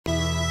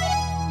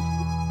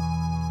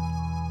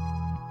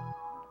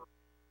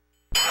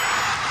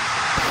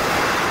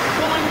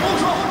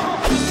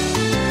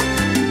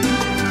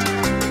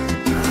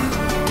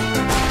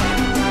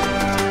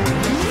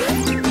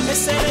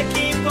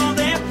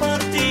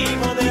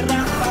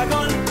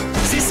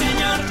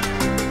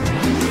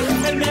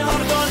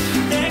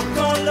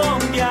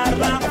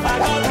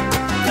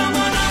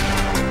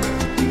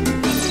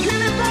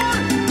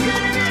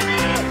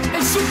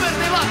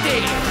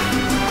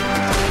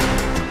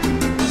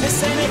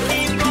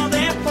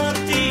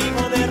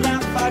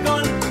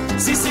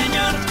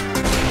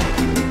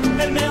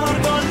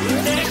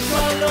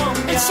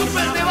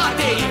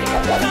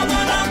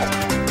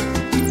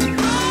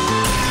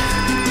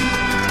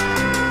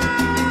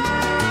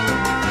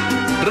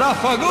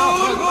Rafa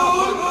Gol.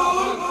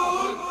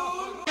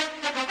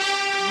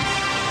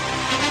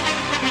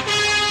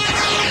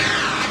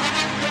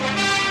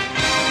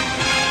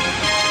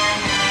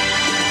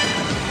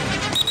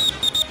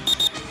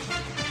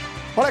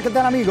 Hola, ¿qué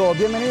tal amigos?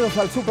 Bienvenidos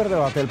al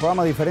Superdebate, el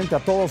programa diferente a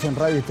todos en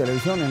radio y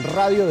televisión, en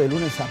radio de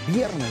lunes a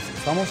viernes.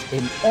 Estamos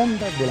en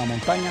Ondas de la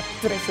Montaña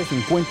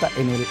 1350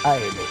 en el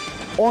AM.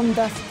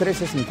 Ondas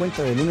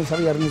 1350 de lunes a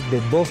viernes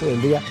de 12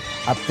 del día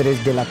a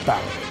 3 de la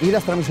tarde. Y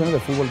las transmisiones de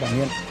fútbol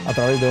también a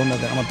través de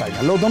Ondas de la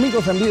Montaña. Los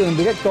domingos en vivo en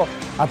directo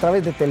a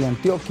través de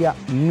Teleantioquia,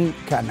 mi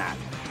canal.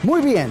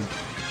 Muy bien,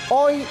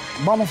 hoy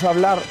vamos a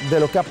hablar de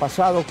lo que ha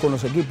pasado con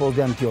los equipos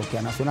de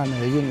Antioquia, Nacional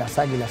Medellín, las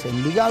Águilas,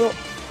 Envigado.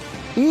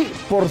 Y,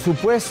 por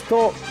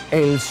supuesto,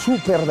 el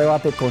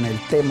superdebate con el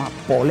tema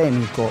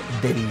polémico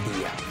del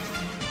día.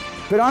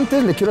 Pero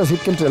antes le quiero decir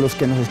que entre los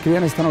que nos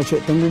escriben esta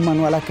noche, tengo un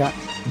manual acá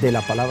de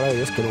la palabra de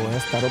Dios que lo voy a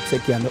estar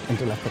obsequiando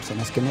entre las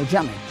personas que nos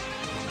llamen.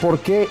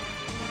 Porque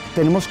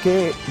tenemos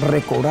que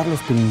recobrar los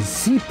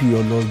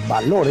principios, los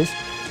valores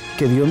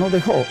que Dios nos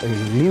dejó.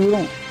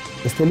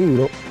 Este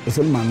libro es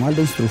el manual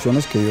de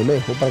instrucciones que Dios le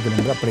dejó para que el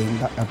hombre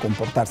aprenda a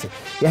comportarse.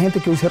 Y hay gente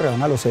que hoy se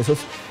rebana los sesos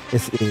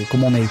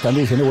como meditando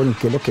y diciendo, bueno,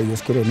 ¿qué es lo que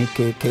Dios quiere de mí?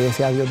 ¿Qué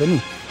desea Dios de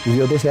mí? Y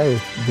Dios desea de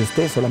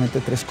usted solamente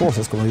tres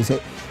cosas, como dice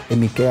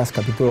en Miqueas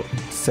capítulo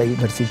 6,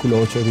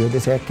 versículo 8. Dios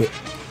desea que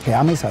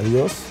ames a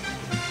Dios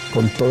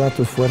con todas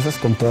tus fuerzas,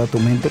 con toda tu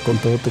mente, con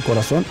todo tu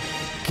corazón,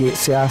 que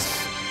seas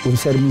un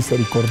ser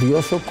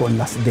misericordioso con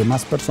las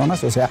demás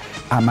personas, o sea,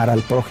 amar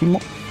al prójimo.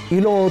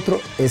 Y lo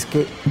otro es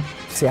que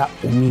sea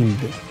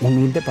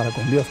humilde para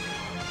con Dios.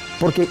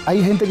 Porque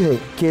hay gente que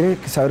quiere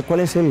saber cuál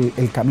es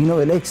el camino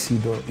del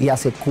éxito y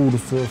hace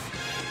cursos,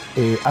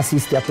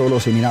 asiste a todos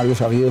los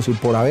seminarios habidos y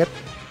por haber,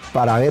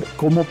 para ver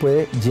cómo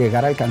puede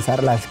llegar a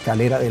alcanzar la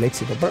escalera del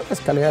éxito. Pero la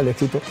escalera del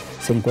éxito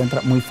se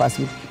encuentra muy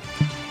fácil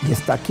y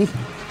está aquí,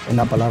 en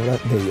la palabra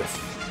de Dios.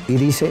 Y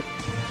dice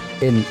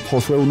en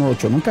Josué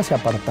 1:8, nunca se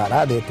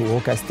apartará de tu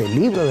boca este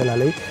libro de la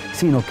ley,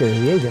 sino que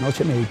de día y de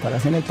noche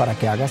meditarás en él para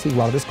que hagas y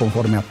guardes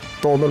conforme a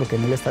todo lo que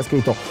en él está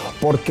escrito,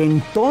 porque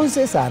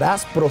entonces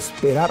harás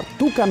prosperar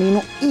tu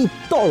camino y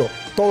todo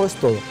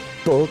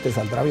te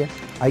saldrá bien.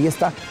 Ahí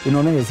está, y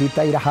no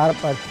necesita ir a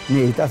Harvard,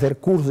 necesita hacer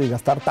cursos y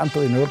gastar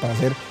tanto dinero para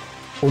ser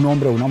un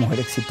hombre o una mujer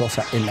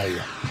exitosa en la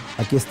vida.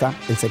 Aquí está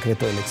el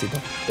secreto del éxito,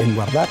 en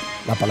guardar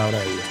la palabra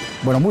de Dios.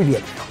 Bueno, muy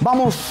bien,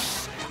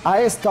 vamos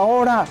a esta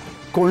hora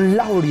con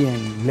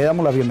Laurien. Le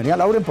damos la bienvenida a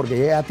Laurien porque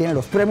ella ya tiene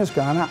los premios que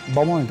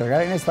vamos a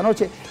entregar en esta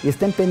noche y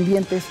estén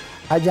pendientes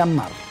a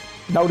llamar.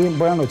 Laurien,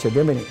 buenas noches,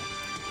 bienvenida.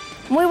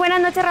 Muy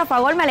buenas noches, Rafa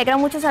Gol. Me alegra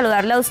mucho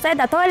saludarle a usted,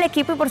 a todo el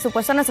equipo y por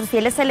supuesto a nuestros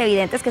fieles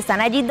televidentes que están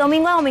allí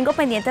domingo a domingo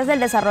pendientes del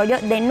desarrollo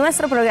de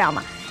nuestro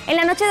programa. En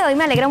la noche de hoy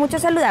me alegra mucho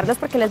saludarlos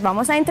porque les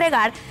vamos a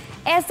entregar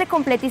este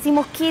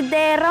completísimo kit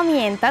de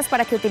herramientas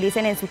para que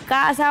utilicen en su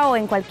casa o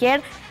en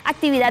cualquier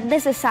actividad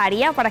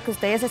necesaria para que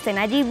ustedes estén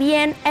allí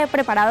bien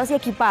preparados y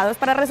equipados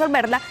para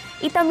resolverla.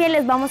 Y también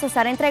les vamos a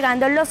estar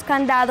entregando los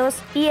candados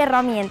y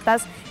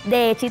herramientas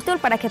de Chitool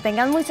para que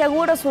tengan muy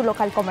seguro su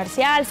local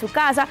comercial, su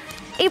casa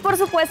y por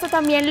supuesto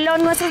también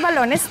nuestros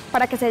balones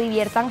para que se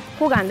diviertan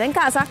jugando en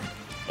casa.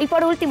 Y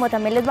por último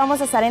también les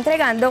vamos a estar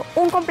entregando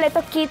un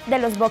completo kit de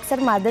los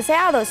boxers más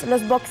deseados,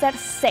 los boxers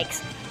Sex,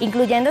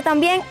 incluyendo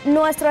también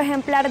nuestro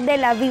ejemplar de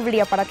la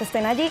Biblia para que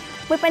estén allí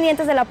muy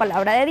pendientes de la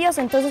palabra de Dios.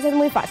 Entonces es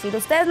muy fácil,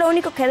 ustedes lo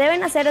único que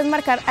deben hacer es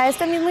marcar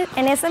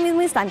en este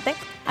mismo instante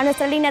a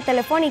nuestra línea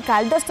telefónica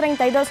al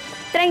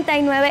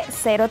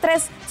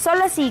 232-3903.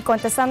 Solo así,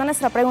 contestando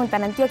nuestra pregunta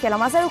en Antioquia la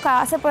más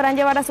educada, se podrán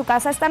llevar a su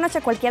casa esta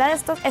noche cualquiera de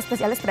estos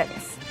especiales premios.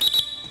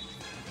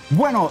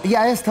 Bueno, y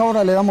a esta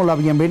hora le damos la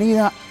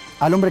bienvenida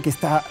al hombre que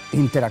está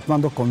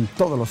interactuando con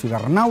todos los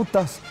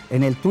cibernautas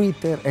en el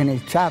Twitter, en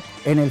el chat,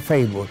 en el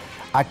Facebook.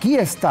 Aquí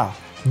está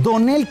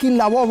Don Elkin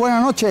Lavoe,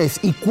 buenas noches.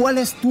 ¿Y cuál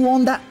es tu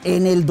onda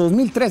en el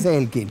 2013,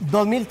 Elkin?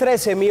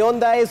 2013, mi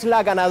onda es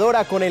la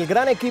ganadora con el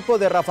gran equipo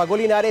de Rafa Gol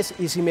Linares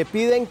y si me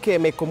piden que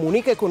me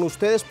comunique con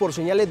ustedes por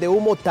señales de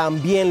humo,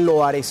 también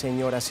lo haré,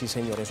 señoras y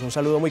señores. Un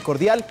saludo muy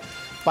cordial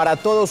para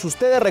todos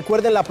ustedes.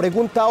 Recuerden la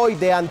pregunta hoy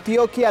de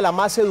Antioquia la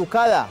más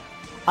educada.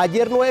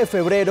 Ayer 9 de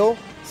febrero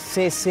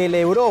se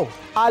celebró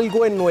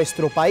algo en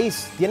nuestro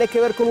país. Tiene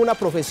que ver con una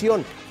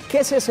profesión.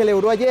 ¿Qué se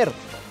celebró ayer?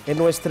 En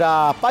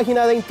nuestra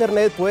página de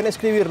internet pueden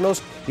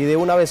escribirnos y de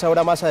una vez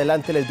ahora más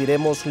adelante les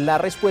diremos la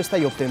respuesta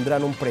y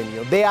obtendrán un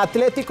premio. De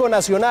Atlético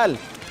Nacional,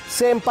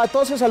 se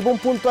empató, se salvó un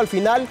punto al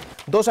final,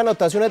 2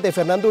 anotaciones de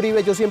Fernando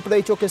Uribe. Yo siempre he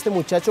dicho que este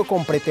muchacho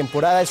con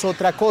pretemporada es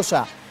otra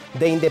cosa.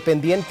 De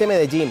Independiente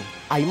Medellín,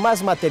 hay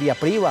más materia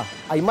prima,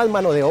 hay más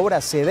mano de obra,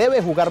 se debe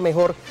jugar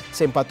mejor,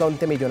 se empató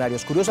ante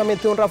Millonarios.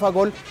 Curiosamente, don Rafa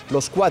Gol,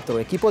 los 4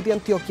 equipos de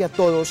Antioquia,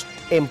 todos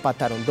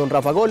empataron. Don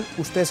Rafa Gol,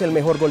 usted es el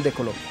mejor gol de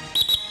Colombia.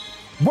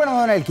 Bueno,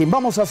 don Elkin,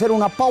 vamos a hacer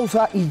una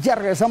pausa y ya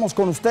regresamos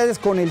con ustedes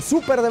con el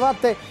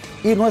superdebate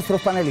y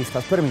nuestros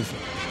panelistas. Permiso.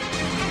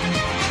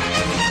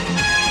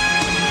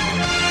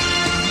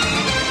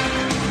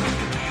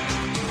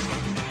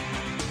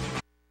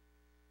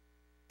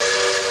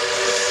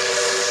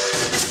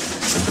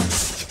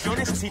 Yo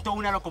necesito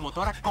una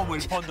locomotora como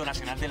el Fondo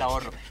Nacional del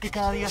Ahorro, que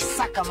cada día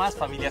saca más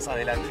familias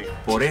adelante.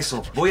 Por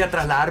eso voy a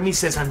trasladar mis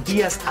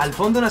cesantías al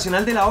Fondo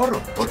Nacional del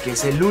Ahorro, porque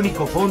es el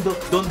único fondo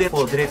donde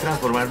podré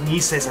transformar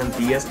mis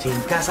cesantías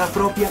en casa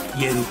propia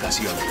y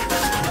educación.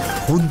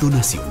 Fondo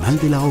Nacional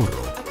del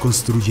Ahorro,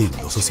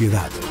 construyendo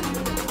sociedad.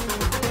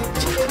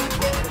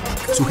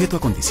 Sujeto a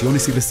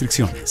condiciones y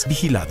restricciones.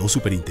 Vigilado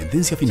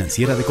Superintendencia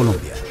Financiera de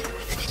Colombia.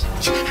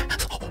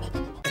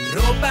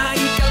 Ropa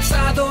y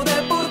calzado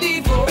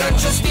deportivo,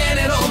 Branchos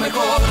tiene lo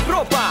mejor.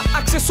 Ropa,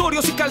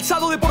 accesorios y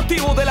calzado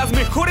deportivo de las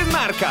mejores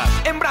marcas.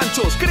 En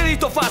Branchos,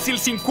 crédito fácil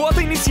sin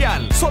cuota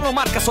inicial. Solo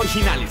marcas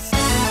originales.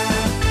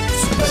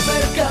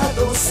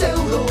 Supermercados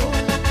Euro,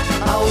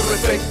 ahorro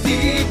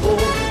efectivo,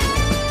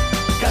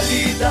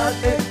 calidad,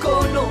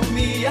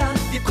 economía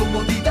y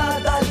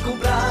comodidad al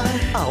comprar.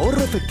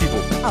 Ahorro efectivo,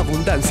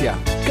 abundancia,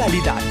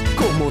 calidad,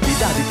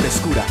 comodidad y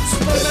frescura.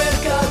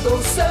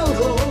 Supermercados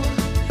Euro,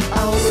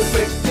 ahorro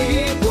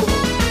efectivo.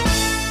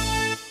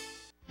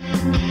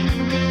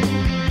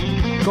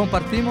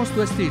 Compartimos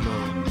tu estilo,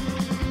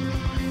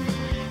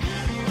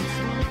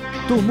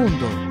 tu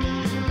mundo.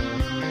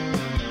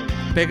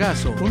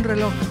 Pegaso, un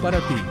reloj para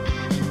ti.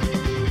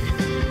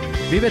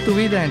 Vive tu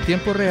vida en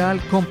tiempo real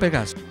con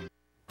Pegaso.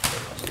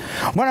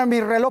 Bueno,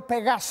 mi reloj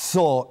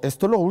Pegaso,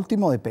 esto es lo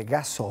último de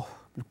Pegaso.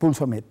 El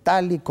pulso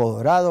metálico,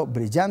 dorado,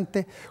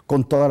 brillante,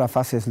 con todas las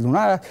fases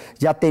lunares.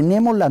 Ya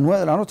tenemos las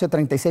 9 de la noche,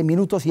 36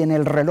 minutos, y en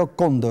el reloj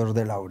Cóndor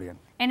de Laurien.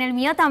 En el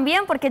mío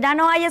también, porque ya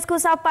no hay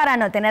excusa para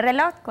no tener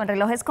reloj. Con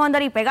relojes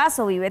Cóndor y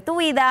Pegaso, vive tu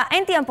vida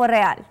en tiempo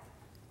real.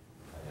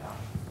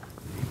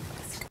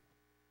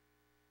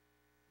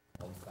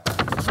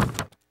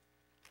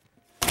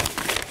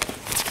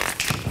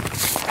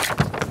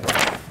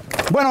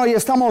 Bueno, y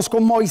estamos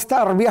con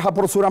Movistar, viaja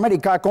por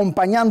Sudamérica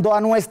acompañando a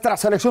nuestra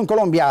selección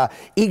Colombia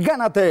y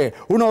gánate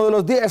uno de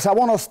los 10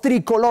 abonos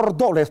tricolor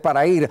dobles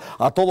para ir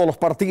a todos los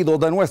partidos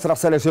de nuestra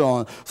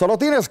selección. Solo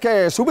tienes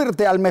que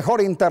subirte al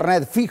mejor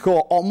internet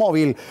fijo o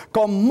móvil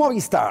con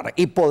Movistar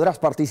y podrás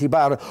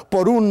participar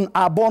por un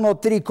abono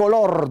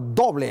tricolor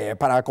doble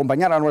para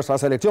acompañar a nuestra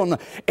selección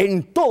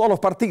en todos los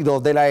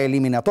partidos de la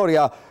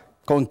eliminatoria,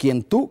 con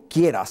quien tú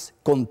quieras,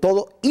 con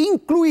todo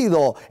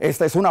incluido.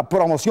 Esta es una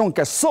promoción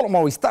que solo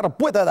Movistar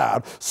puede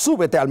dar.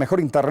 Súbete al mejor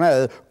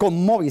internet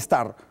con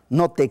Movistar.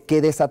 No te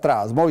quedes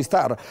atrás.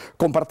 Movistar,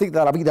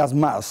 compartida la vida es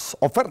más.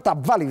 Oferta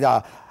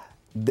válida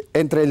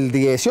entre el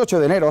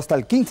 18 de enero hasta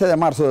el 15 de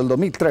marzo del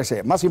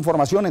 2013. Más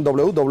información en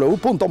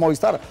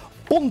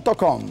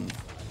www.movistar.com.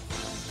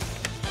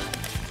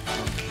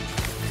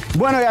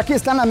 Bueno, y aquí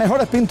están las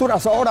mejores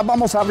pinturas. Ahora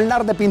vamos a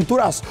hablar de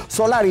pinturas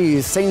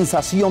Solaris,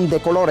 sensación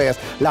de colores,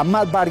 la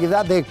más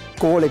variedad de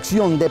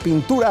colección de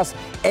pinturas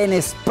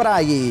en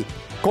spray.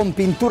 Con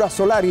pinturas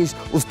Solaris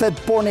usted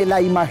pone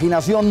la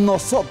imaginación,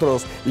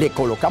 nosotros le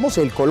colocamos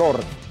el color.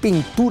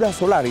 Pinturas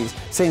Solaris,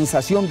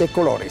 sensación de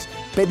colores.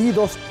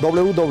 Pedidos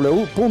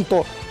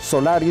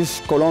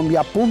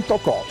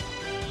www.solariscolombia.com.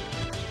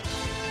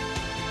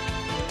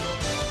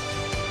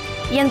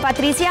 Y en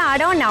Patricia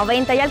Arona,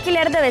 venta y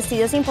alquiler de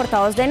vestidos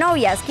importados de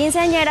novias,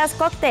 quinceañeras,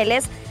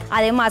 cócteles,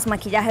 además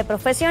maquillaje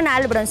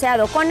profesional,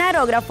 bronceado con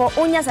aerógrafo,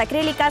 uñas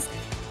acrílicas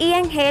y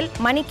en gel,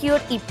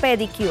 manicure y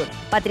pedicure.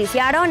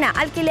 Patricia Arona,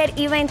 alquiler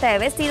y venta de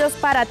vestidos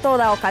para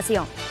toda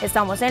ocasión.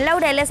 Estamos en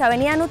Laureles,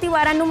 Avenida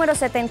Nutibara, número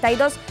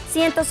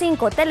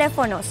 72-105,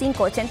 teléfono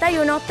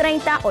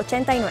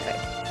 581-3089.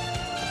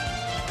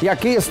 Y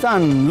aquí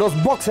están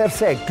los Boxer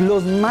Sec,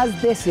 los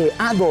más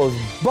deseados.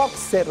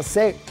 Boxer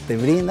Sec te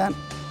brindan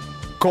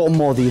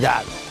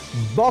comodidad.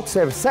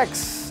 Boxer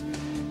Sex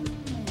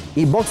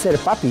y Boxer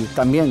Papi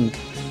también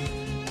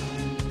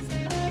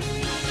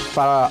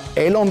para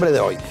el hombre de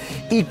hoy.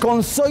 Y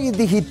con Soy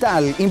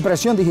Digital,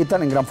 impresión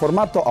digital en gran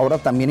formato, ahora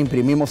también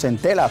imprimimos en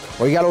telas.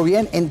 Óigalo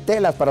bien, en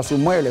telas para sus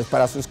muebles,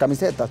 para sus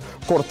camisetas,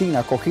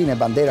 cortinas, cojines,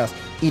 banderas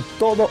y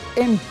todo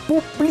en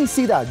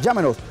publicidad.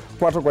 Llámenos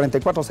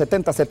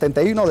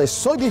 444-7071 de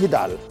Soy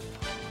Digital.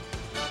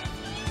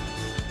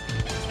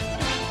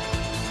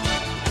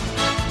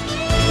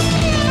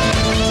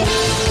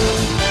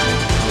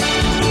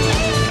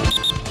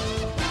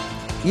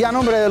 Y a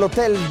nombre del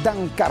Hotel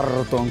Dan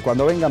Carton,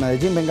 cuando venga a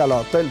Medellín, venga al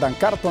Hotel Dan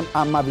Carton,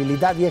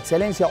 amabilidad y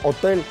excelencia,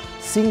 Hotel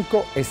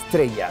 5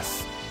 estrellas.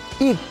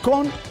 Y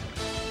con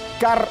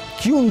Car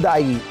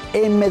Hyundai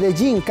en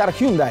Medellín, Car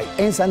Hyundai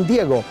en San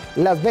Diego,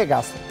 Las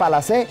Vegas,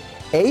 Palacé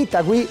e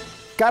Itagüí,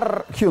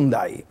 Car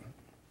Hyundai.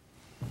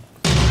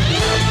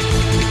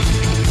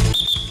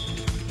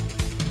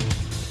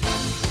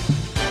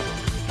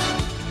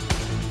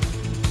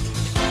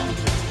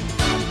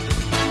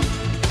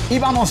 Y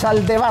vamos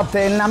al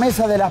debate en la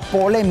mesa de la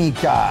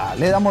polémica.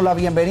 Le damos la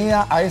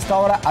bienvenida a esta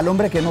hora al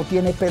hombre que no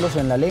tiene pelos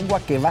en la lengua,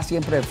 que va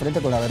siempre de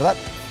frente con la verdad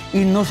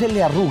y no se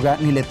le arruga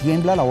ni le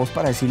tiembla la voz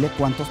para decirle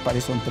cuántos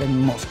pares son 3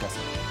 moscas.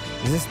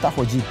 Es esta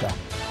joyita.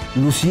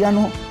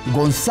 Luciano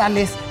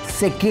González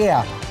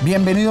Sequea.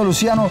 Bienvenido,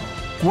 Luciano.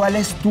 ¿Cuál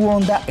es tu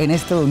onda en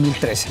este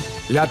 2013?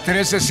 La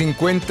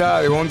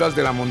 1350 de Ondas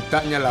de la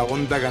Montaña, la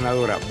onda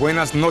ganadora.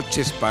 Buenas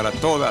noches para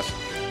todas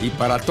y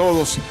para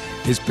todos.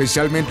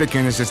 especialmente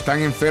quienes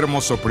están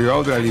enfermos o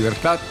privados de la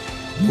libertad,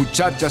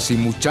 muchachas y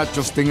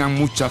muchachos, tengan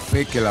mucha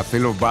fe que la fe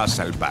los va a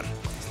salvar.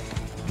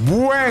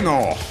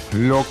 Bueno,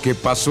 lo que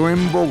pasó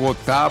en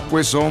Bogotá,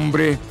 pues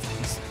hombre,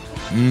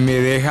 me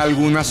deja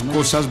algunas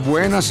cosas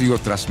buenas y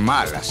otras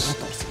malas.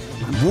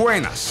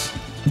 Buenas,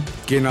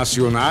 que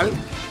Nacional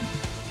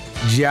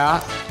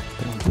ya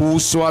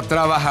puso a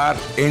trabajar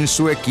en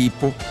su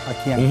equipo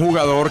un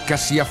jugador que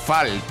hacía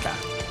falta,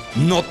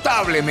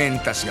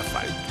 notablemente hacía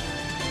falta.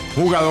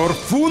 Jugador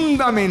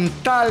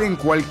fundamental en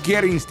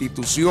cualquier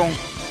institución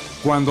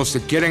cuando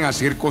se quieren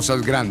hacer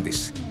cosas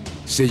grandes.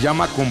 Se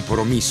llama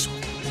compromiso.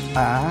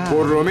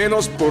 Por lo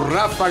menos por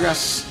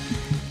ráfagas,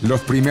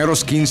 los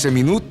primeros 15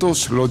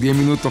 minutos, los 10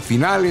 minutos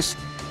finales,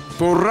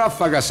 por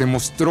ráfagas se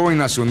mostró en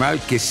Nacional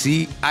que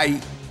sí hay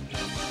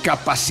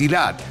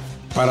capacidad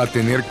para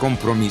tener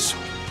compromiso.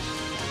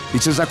 Y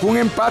se sacó un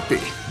empate.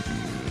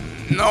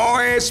 No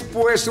es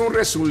pues un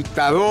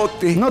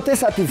resultadote. ¿No te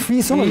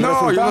satisfizo?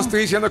 No, yo no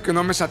estoy diciendo que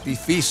no me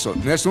satisfizo.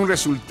 No es un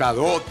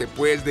resultadote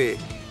pues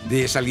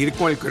de salir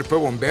con el cuerpo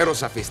de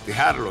bomberos a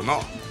festejarlo, no.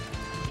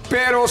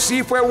 Pero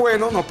sí fue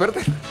bueno no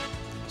perder.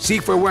 Sí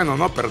fue bueno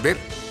no perder.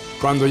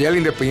 Cuando ya el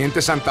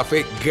Independiente Santa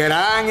Fe,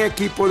 gran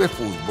equipo de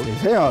fútbol,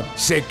 sí, señor,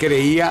 se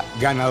creía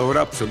ganador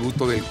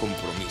absoluto del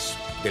compromiso,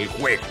 del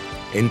juego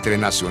entre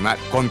Nacional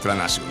contra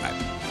Nacional.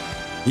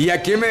 Y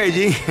aquí en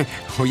Medellín,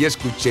 hoy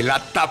escuché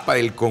la tapa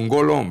del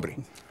Congolo, hombre.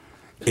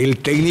 El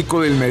técnico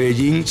del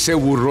Medellín se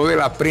burló de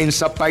la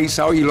prensa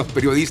paisa y los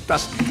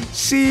periodistas.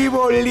 Sí,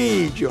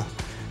 Bolillo.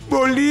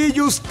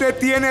 Bolillo, usted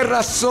tiene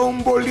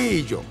razón,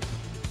 Bolillo.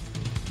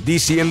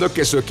 Diciendo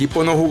que su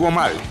equipo no jugó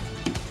mal.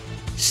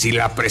 Si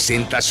la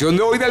presentación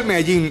de hoy del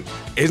Medellín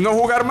es no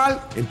jugar mal,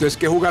 entonces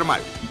 ¿qué jugar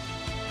mal?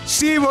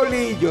 Sí,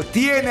 Bolillo,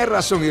 tiene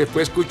razón. Y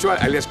después escucho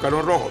al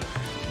Escuadrón Rojo.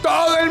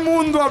 Todo el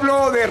mundo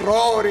habló de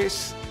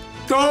errores.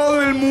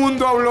 Todo el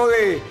mundo habló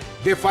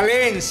de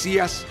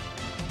falencias,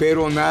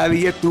 pero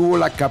nadie tuvo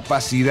la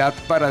capacidad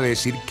para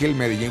decir que el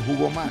Medellín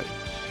jugó mal.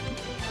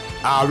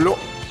 Hablo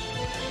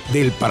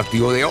del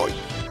partido de hoy,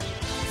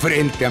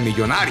 frente a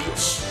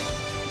Millonarios,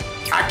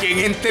 a quien,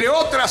 entre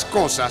otras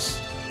cosas,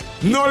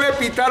 no le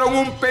pitaron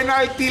un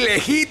penalti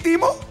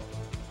legítimo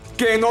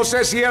que no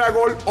sé si era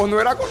gol o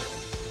no era gol.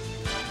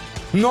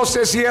 No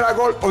sé si era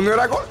gol o no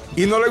era gol.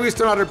 Y no lo he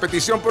visto en la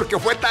repetición porque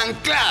fue tan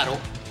claro,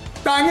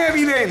 tan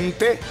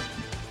evidente,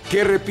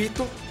 que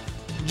repito,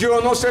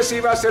 yo no sé si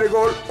iba a ser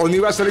gol o no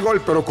iba a ser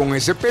gol, pero con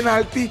ese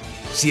penalti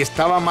sí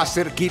estaba más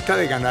cerquita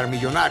de ganar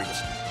Millonarios,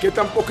 que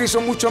tampoco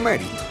hizo mucho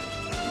mérito,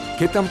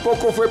 que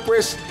tampoco fue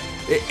pues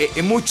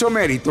mucho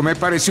mérito. Me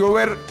pareció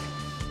ver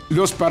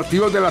los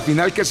partidos de la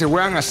final que se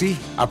juegan así,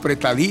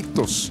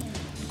 apretaditos,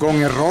 con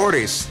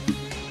errores,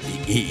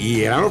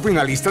 y eran los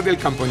finalistas del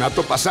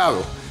campeonato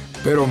pasado,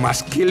 pero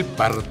más que el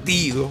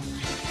partido,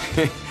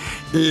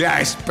 la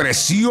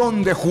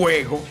expresión de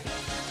juego,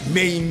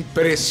 me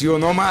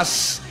impresionó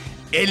más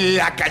el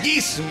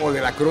lacayismo de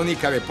la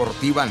crónica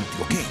deportiva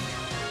antioqueña.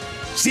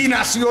 Si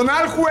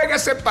Nacional juega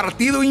ese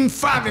partido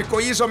infame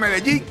que hizo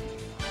Medellín,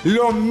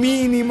 lo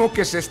mínimo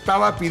que se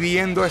estaba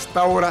pidiendo a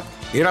esta hora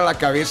era la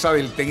cabeza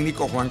del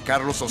técnico Juan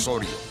Carlos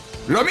Osorio.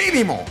 ¡Lo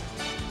mínimo!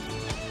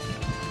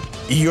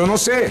 Y yo no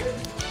sé,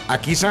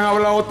 aquí se han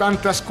hablado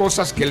tantas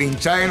cosas que la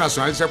hinchada de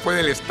Nacional se fue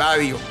del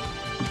estadio.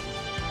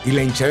 ¿Y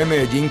la hinchada de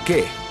Medellín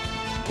qué?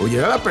 Hoy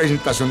era la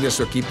presentación de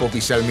su equipo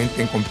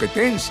oficialmente en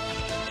competencia.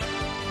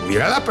 Hoy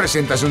era la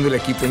presentación del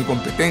equipo en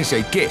competencia.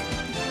 ¿Y qué?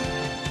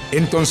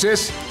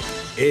 Entonces,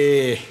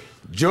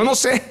 yo no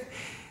sé,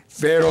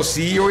 pero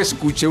sí yo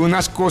escuché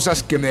unas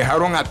cosas que me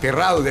dejaron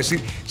aterrado. Es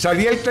decir,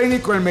 salía el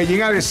técnico del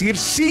Medellín a decir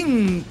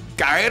sin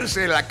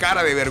caerse de la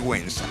cara de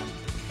vergüenza,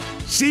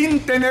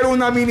 sin tener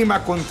una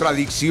mínima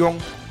contradicción,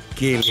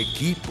 que el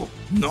equipo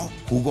no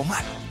jugó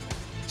mal.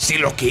 Si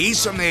lo que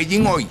hizo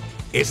Medellín hoy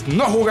es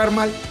no jugar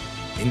mal,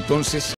 entonces